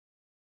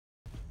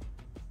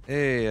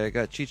Hey, I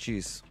got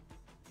Chi-Chi's.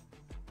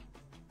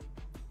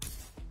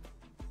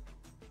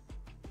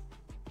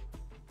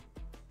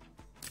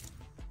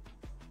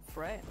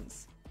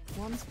 Friends.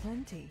 One's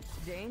plenty.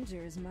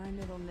 Danger is my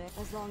middle name.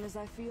 As long as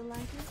I feel like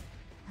it,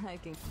 I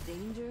can.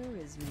 Danger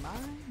is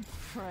mine.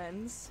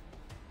 Friends.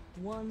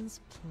 One's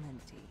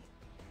plenty.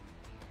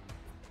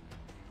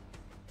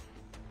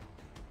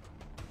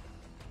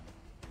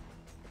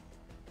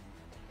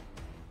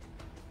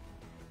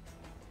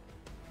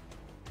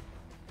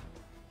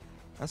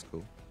 That's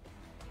cool.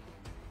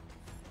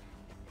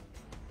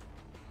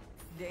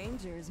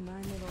 Danger is my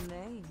middle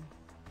name.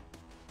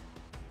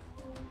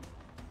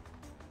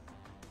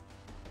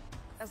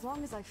 As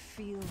long as I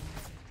feel like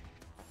it.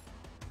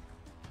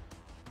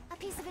 A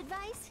piece of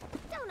advice?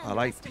 Don't I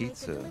like underestimate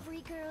pizza. the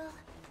delivery girl.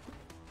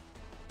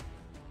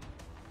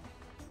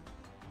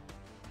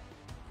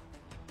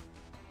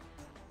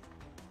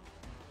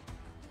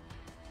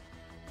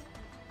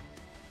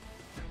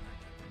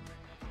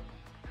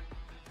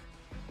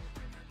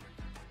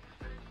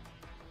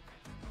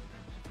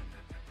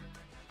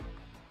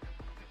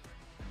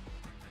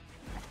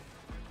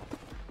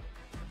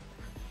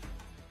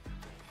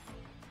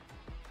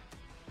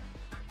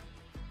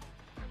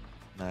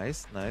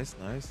 Nice, nice,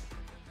 nice.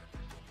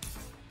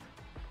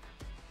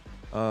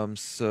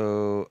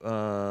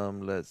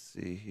 Let's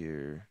see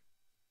here.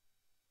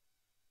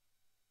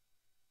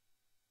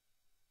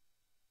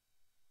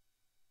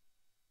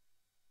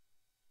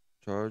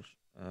 Charge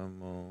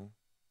ammo.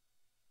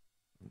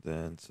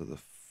 Then so the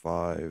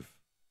five.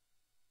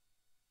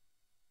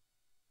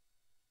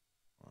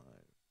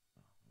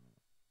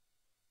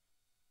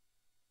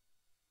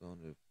 So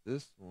if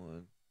this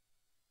one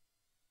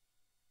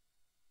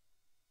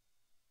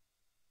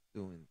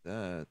doing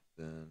that,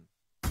 then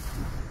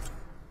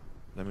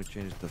let me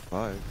change it to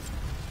 5.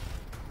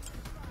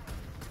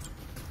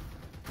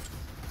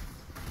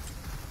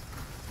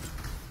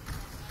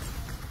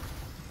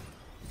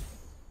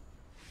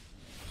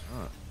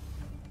 Ah.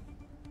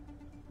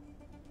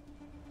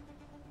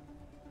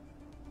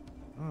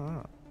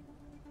 Ah.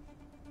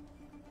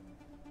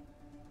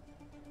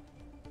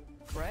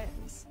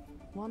 Friends.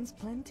 One's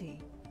plenty.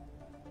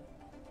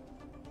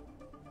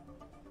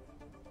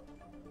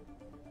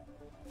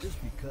 Just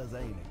because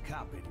I ain't a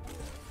cop anymore.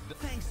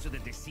 Thanks to the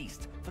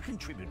deceased for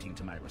contributing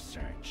to my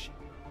research.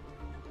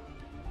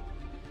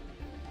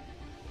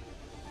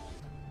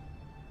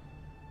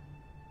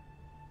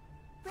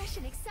 Fresh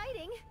and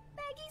exciting.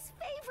 Maggie's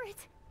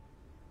favorite.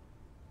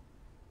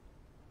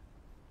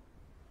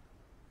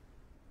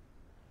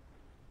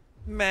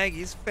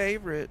 Maggie's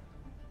favorite.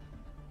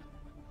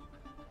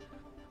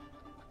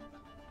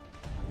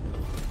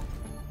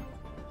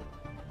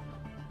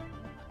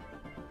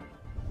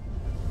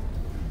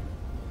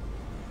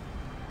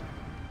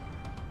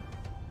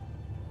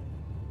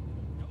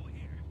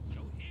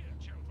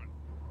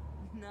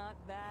 Not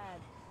bad.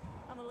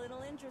 I'm a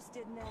little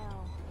interested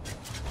now.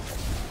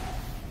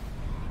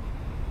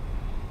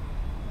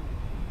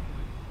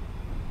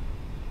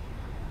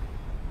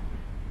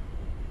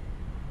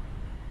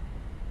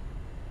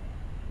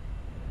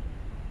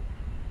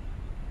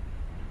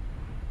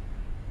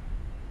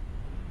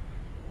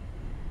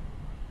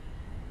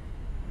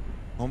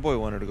 Homeboy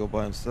wanted to go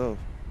by himself.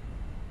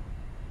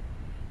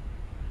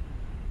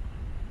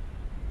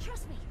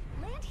 Trust me,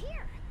 land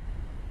here.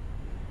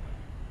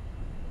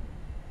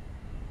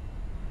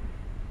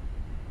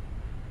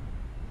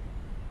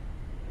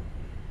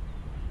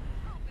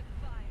 Open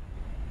fire.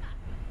 Ha.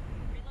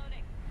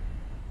 Reloading.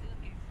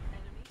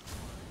 Enemy.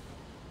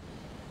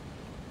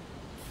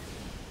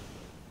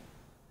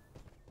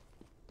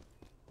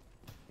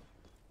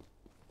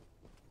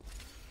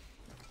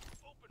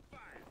 Open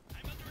fire.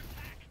 I'm under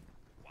attack.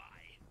 Why?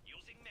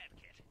 Using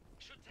medkit.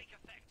 Should take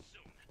effect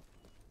soon.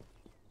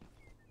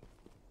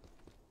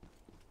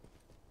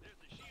 There's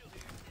a shield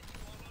here. You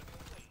all on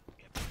your way. I'm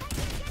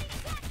getting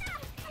attacked now.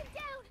 I'm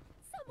down.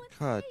 Someone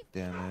God save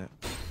damn it.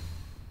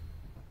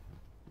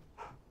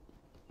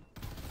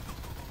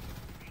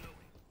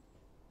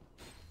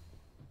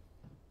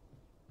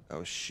 That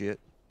was shit.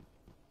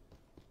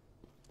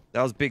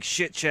 That was big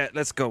shit, chat.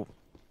 Let's go.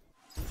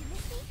 Did you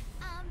miss me?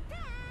 I'm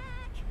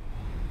back.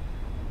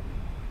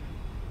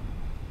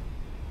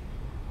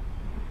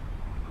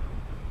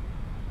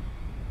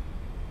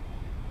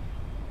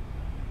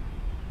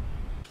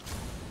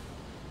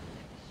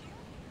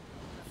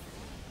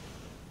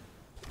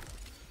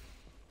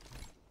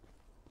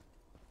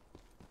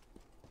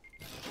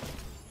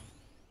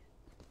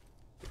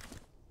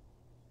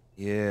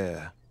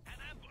 Yeah. An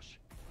ambush.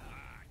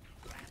 Ah,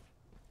 crap.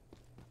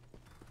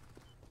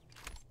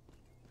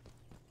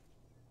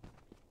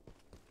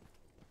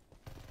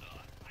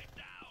 I'm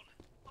down.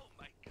 Oh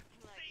my god.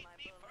 Like Save my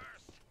me bullet.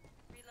 first.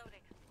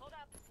 Reloading. Hold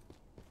up.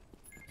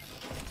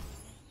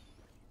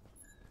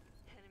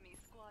 Enemy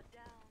squad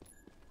down.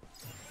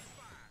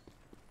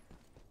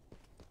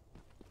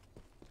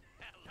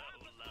 Hello,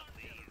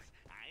 lovelies.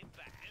 I'm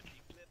back.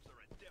 Empty clips are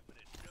a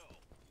definite no.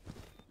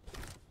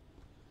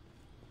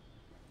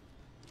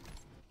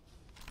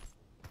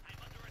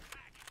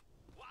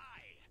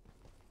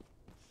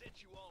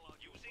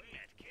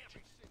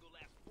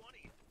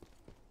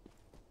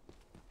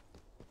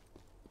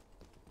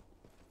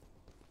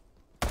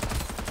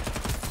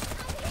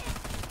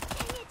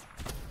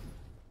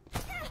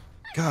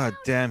 God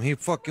damn, he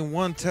fucking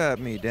one-tapped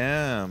me,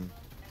 damn.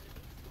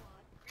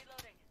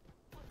 Reloading.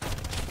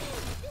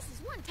 This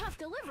is one tough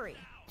delivery.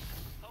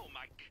 Oh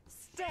my.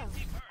 Stealth.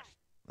 First.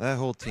 That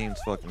whole team's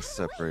fucking Wait,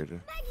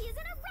 separated. Maggie is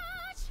in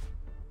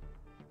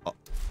a rush.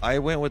 I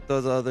went with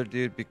those other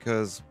dude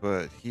because,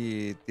 but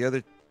the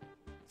other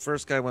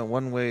first guy went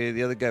one way,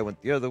 the other guy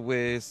went the other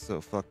way, so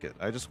fuck it.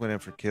 I just went in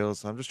for kills.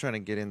 So I'm just trying to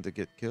get in to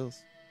get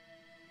kills.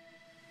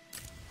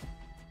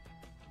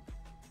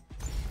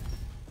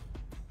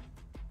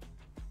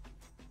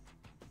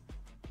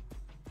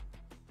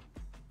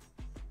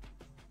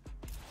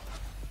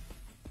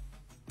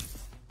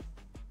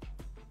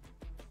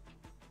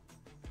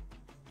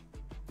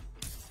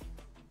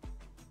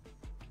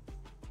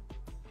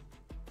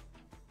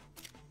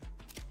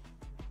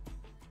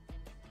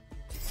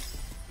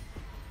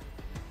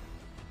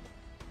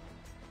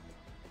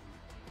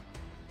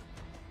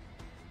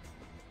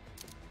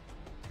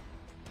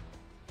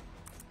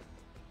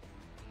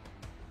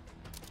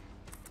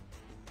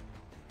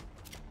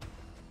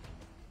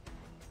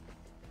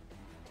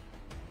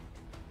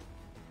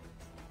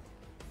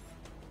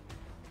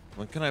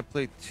 When can I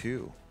play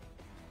 2?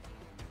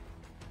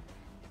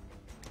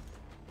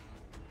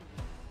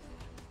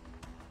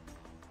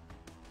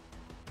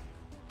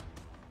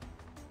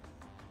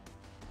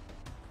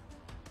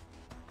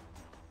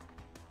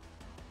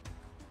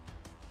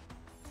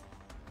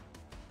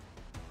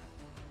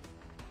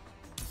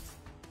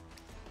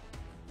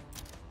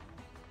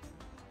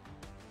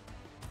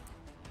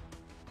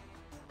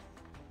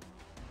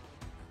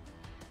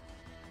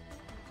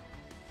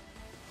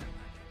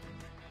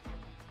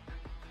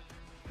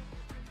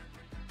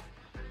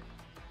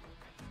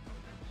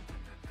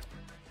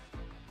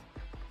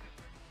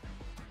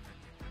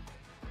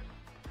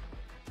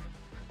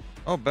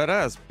 Oh,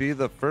 badass. Be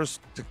the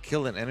first to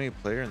kill an enemy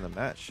player in the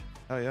match.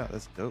 Oh, yeah,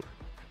 that's dope.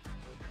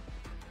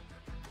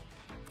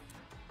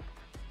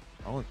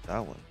 I want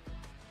that one.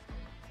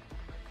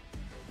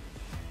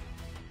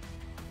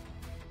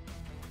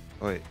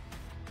 Oh, wait.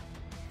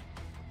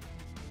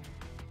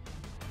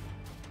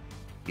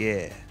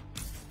 Yeah.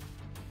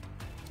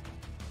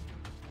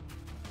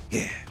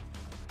 Yeah.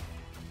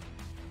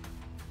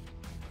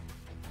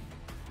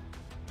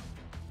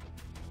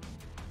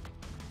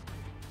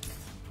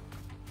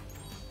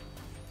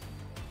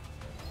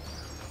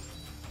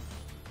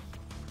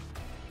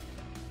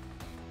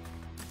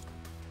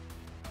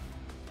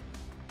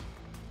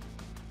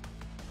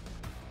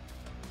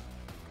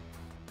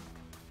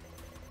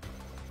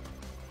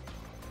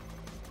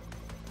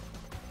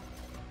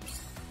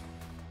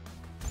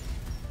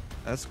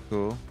 That's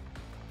cool.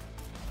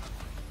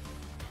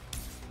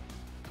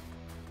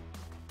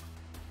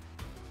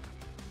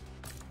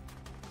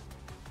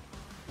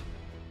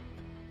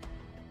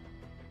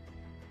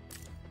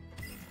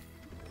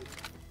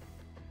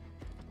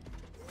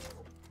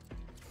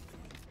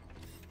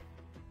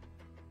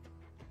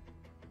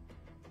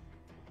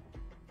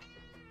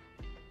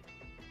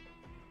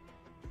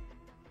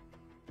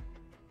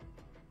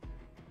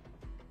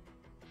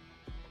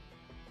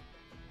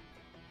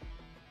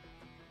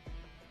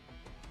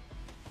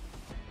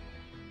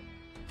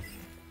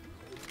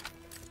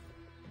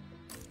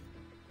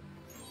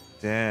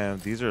 Damn,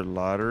 these are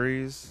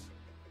lotteries.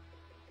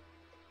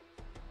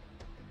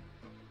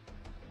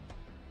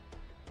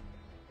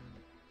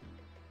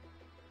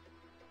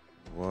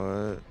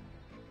 What?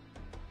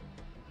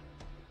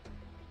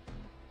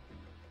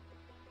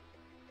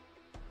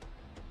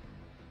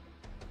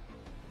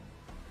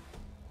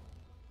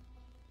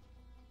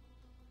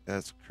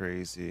 That's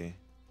crazy.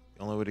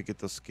 The only way to get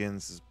those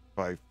skins is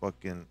by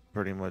fucking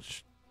pretty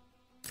much.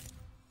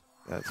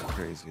 That's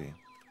crazy.